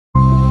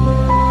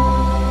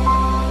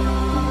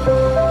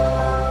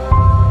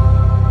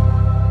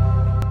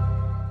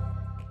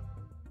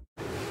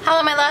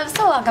loves,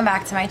 so welcome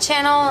back to my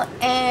channel.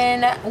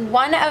 In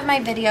one of my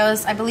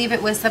videos, I believe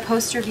it was the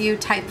post review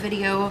type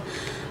video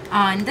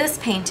on this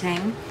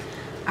painting,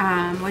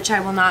 which I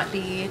will not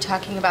be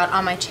talking about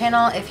on my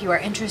channel. If you are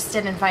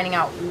interested in finding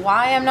out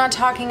why I'm not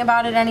talking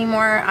about it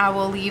anymore, I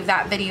will leave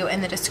that video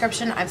in the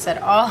description. I've said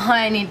all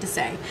I need to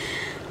say.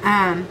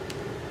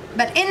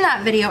 But in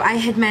that video, I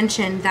had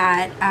mentioned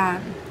that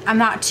I'm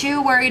not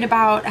too worried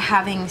about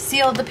having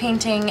sealed the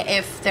painting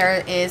if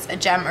there is a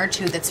gem or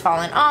two that's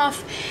fallen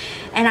off.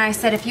 And I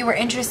said if you were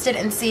interested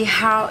in seeing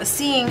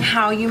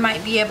how you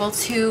might be able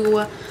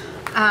to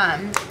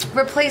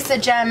replace a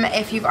gem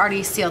if you've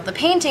already sealed the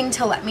painting,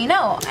 to let me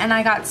know. And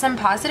I got some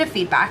positive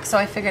feedback, so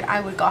I figured I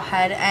would go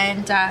ahead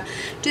and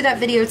do that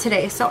video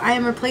today. So I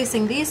am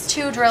replacing these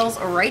two drills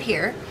right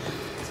here.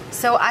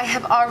 So I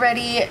have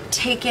already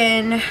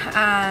taken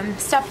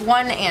step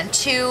 1 and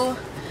 2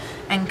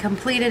 and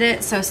completed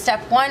it. So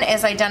step 1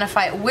 is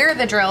identify where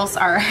the drills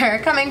are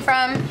coming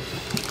from.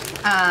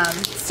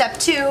 Step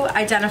 2,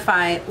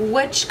 identify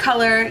which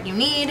color you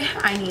need.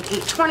 I need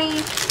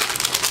 820.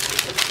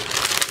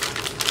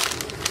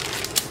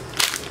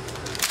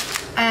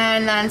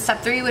 And then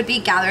step 3 would be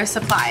gather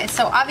supplies.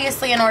 So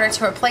obviously in order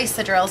to replace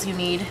the drills, you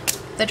need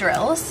the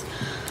drills.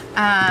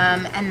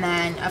 And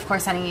then of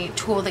course any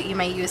tool that you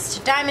may use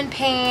to diamond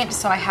paint.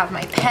 So I have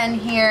my pen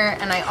here,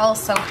 and I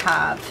also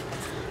have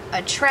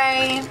a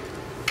tray.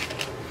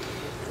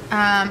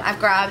 I've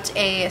grabbed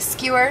a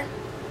skewer,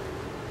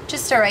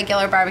 just a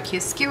regular barbecue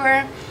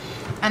skewer,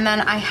 and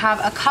then I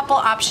have a couple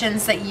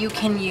options that you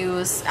can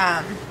use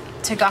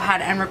to go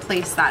ahead and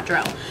replace that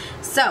drill.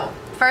 So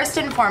first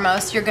and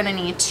foremost, you're gonna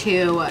need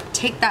to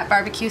take that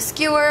barbecue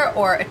skewer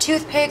or a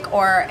toothpick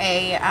or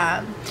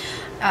a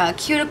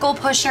cuticle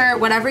pusher,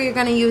 whatever you're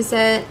gonna use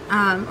it,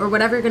 or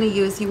whatever you're gonna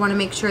use, you wanna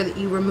make sure that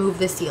you remove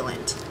the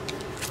sealant.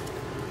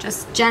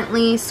 Just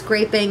gently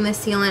scraping the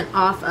sealant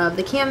off of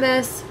the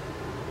canvas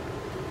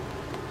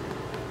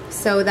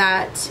so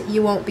that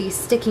you won't be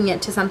sticking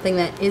it to something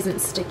that isn't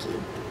sticky.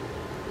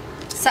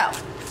 So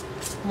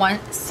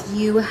once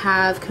you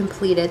have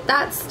completed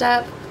that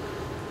step,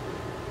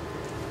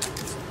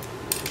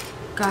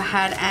 go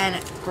ahead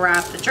and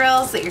grab the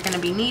drills that you're going to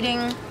be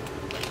needing.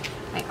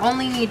 I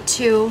only need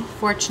 2,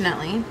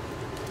 fortunately,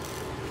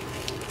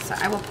 so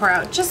I will pour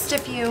out just a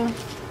few,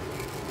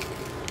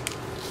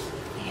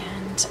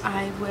 and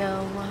I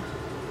will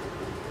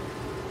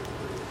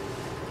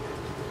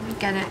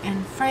get it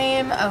in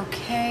frame.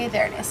 Okay,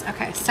 there it is.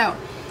 Okay, so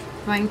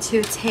I'm going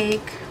to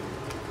take,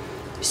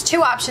 there's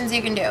 2 options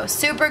you can do,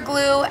 super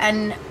glue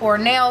or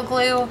nail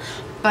glue,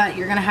 but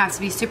you're gonna have to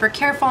be super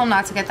careful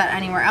not to get that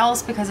anywhere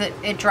else because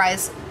it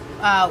dries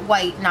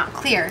white, not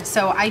clear.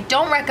 So I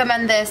don't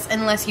recommend this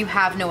unless you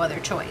have no other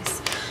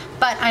choice.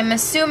 But I'm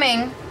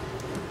assuming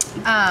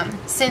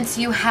since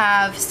you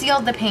have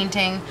sealed the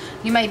painting,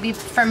 you might be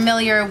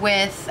familiar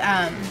with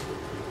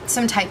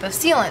some type of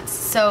sealants.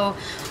 So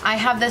I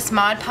have this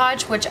Mod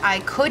Podge, which I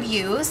could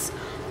use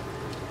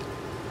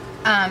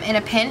in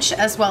a pinch,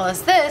 as well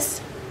as this,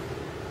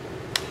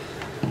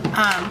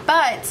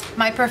 but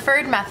my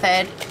preferred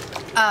method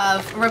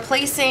of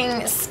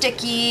replacing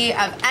sticky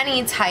of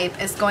any type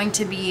is going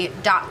to be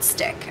Dotz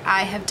Stick.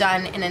 I have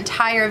done an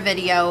entire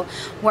video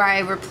where I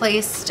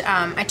replaced,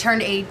 I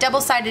turned a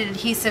double-sided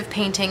adhesive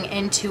painting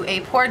into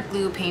a poured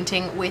glue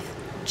painting with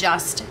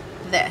just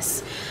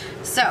this.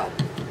 So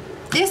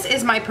this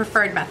is my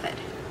preferred method.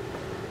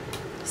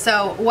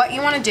 So what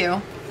you want to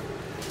do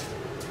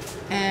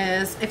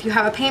is, if you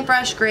have a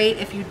paintbrush, great.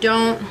 If you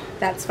don't,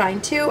 that's fine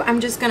too.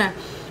 I'm just gonna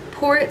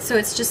pour it so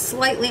it's just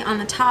slightly on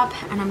the top,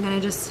 and I'm gonna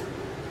just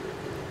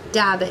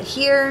dab it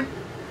here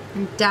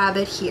and dab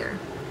it here.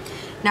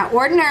 Now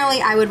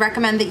ordinarily I would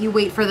recommend that you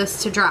wait for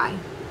this to dry.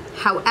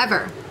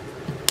 However,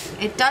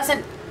 it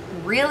doesn't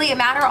really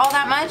matter all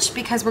that much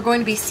because we're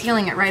going to be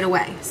sealing it right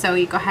away. So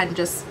you go ahead and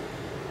just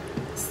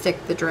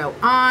stick the drill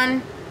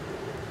on,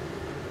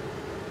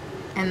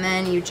 and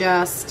then you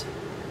just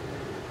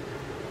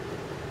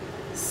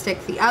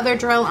stick the other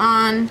drill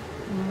on.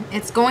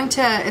 It's going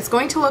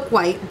to look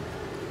white,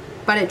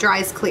 but it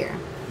dries clear.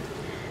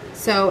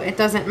 So it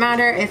doesn't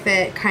matter if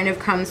it kind of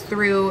comes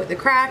through the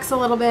cracks a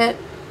little bit.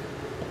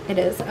 It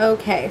is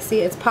okay. See,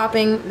 it's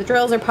popping. The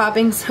drills are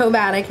popping so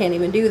bad I can't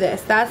even do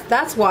this.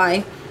 That's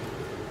why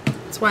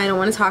I don't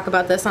want to talk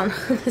about this on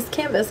this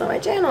canvas on my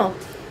channel.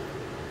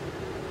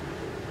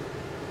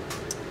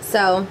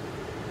 So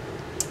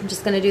I'm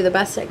just going to do the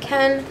best I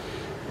can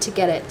to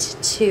get it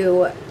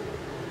to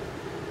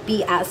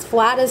be as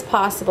flat as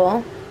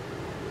possible.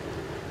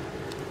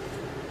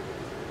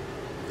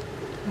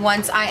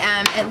 Once I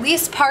am at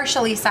least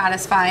partially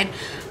satisfied,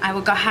 I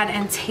will go ahead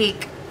and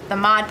take the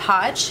Mod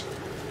Podge,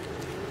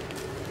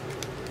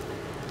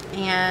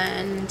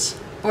 and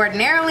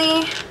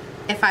ordinarily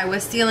if I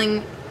was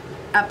sealing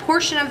a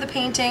portion of the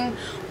painting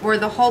or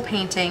the whole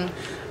painting,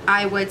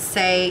 I would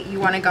say you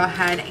want to go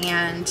ahead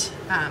and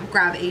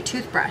grab a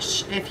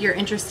toothbrush. If you're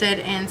interested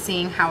in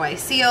seeing how I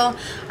seal,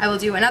 I will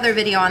do another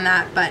video on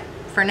that, but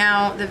for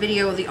now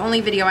the only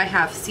video I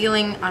have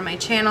sealing on my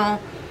channel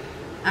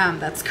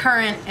that's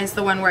current is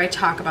the one where I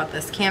talk about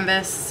this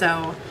canvas.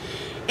 So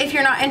if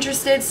you're not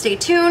interested, stay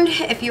tuned.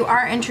 If you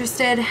are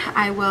interested,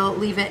 I will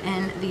leave it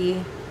in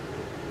the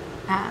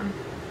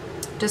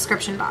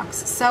description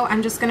box. So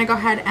I'm just gonna go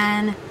ahead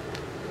and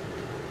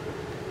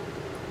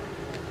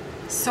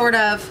sort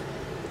of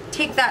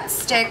take that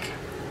stick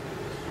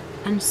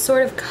and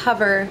sort of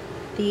cover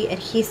the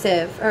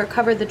adhesive, or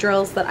cover the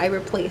drills that I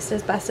replaced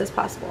as best as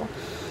possible.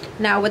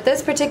 Now with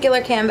this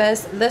particular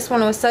canvas, this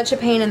one was such a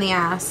pain in the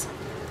ass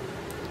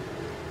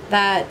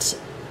that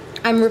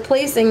I'm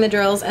replacing the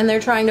drills and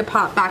they're trying to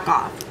pop back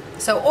off.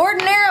 So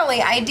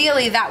ordinarily,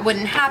 ideally, that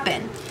wouldn't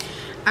happen.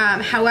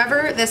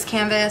 However, this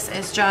canvas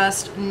is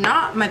just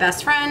not my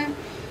best friend,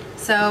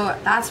 so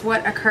that's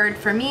what occurred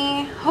for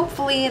me.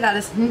 Hopefully that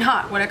is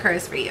not what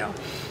occurs for you.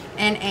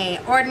 In a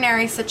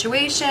ordinary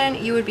situation,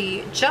 you would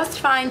be just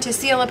fine to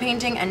seal a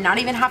painting and not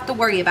even have to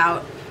worry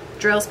about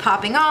drills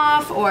popping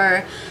off,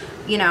 or,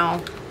 you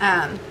know,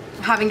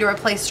 having to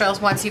replace drills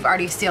once you've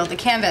already sealed the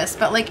canvas.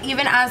 But like,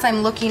 even as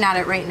I'm looking at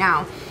it right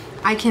now,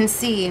 I can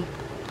see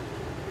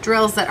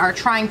drills that are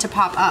trying to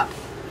pop up,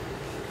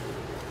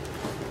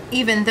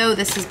 even though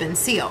this has been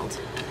sealed.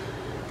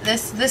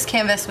 This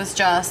canvas was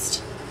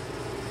just,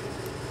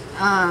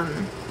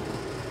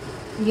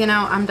 you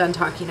know, I'm done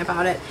talking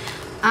about it.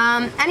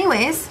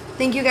 Anyways,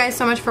 thank you guys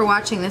so much for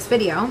watching this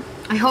video.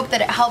 I hope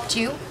that it helped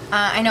you.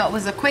 I know it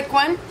was a quick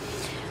one,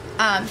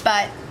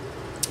 but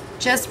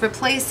just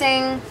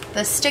replacing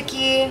the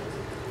sticky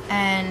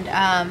and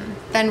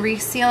then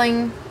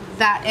resealing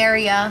that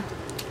area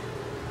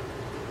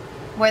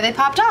where they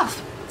popped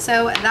off.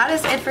 So that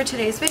is it for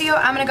today's video.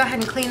 I'm gonna go ahead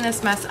and clean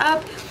this mess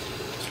up.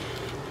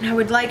 And I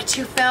would like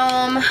to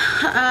film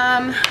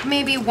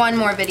maybe one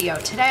more video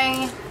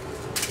today,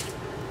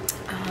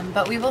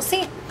 but we will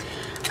see.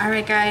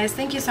 Alright guys,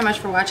 thank you so much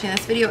for watching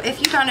this video. If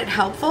you found it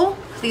helpful,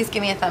 please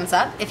give me a thumbs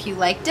up. If you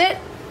liked it,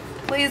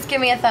 please give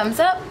me a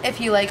thumbs up.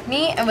 If you like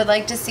me and would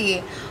like to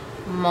see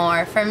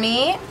more from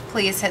me,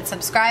 please hit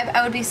subscribe.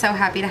 I would be so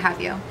happy to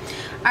have you.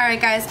 Alright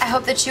guys, I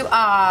hope that you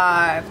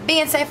are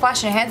being safe,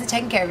 washing your hands, and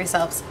taking care of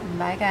yourselves.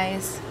 Bye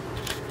guys.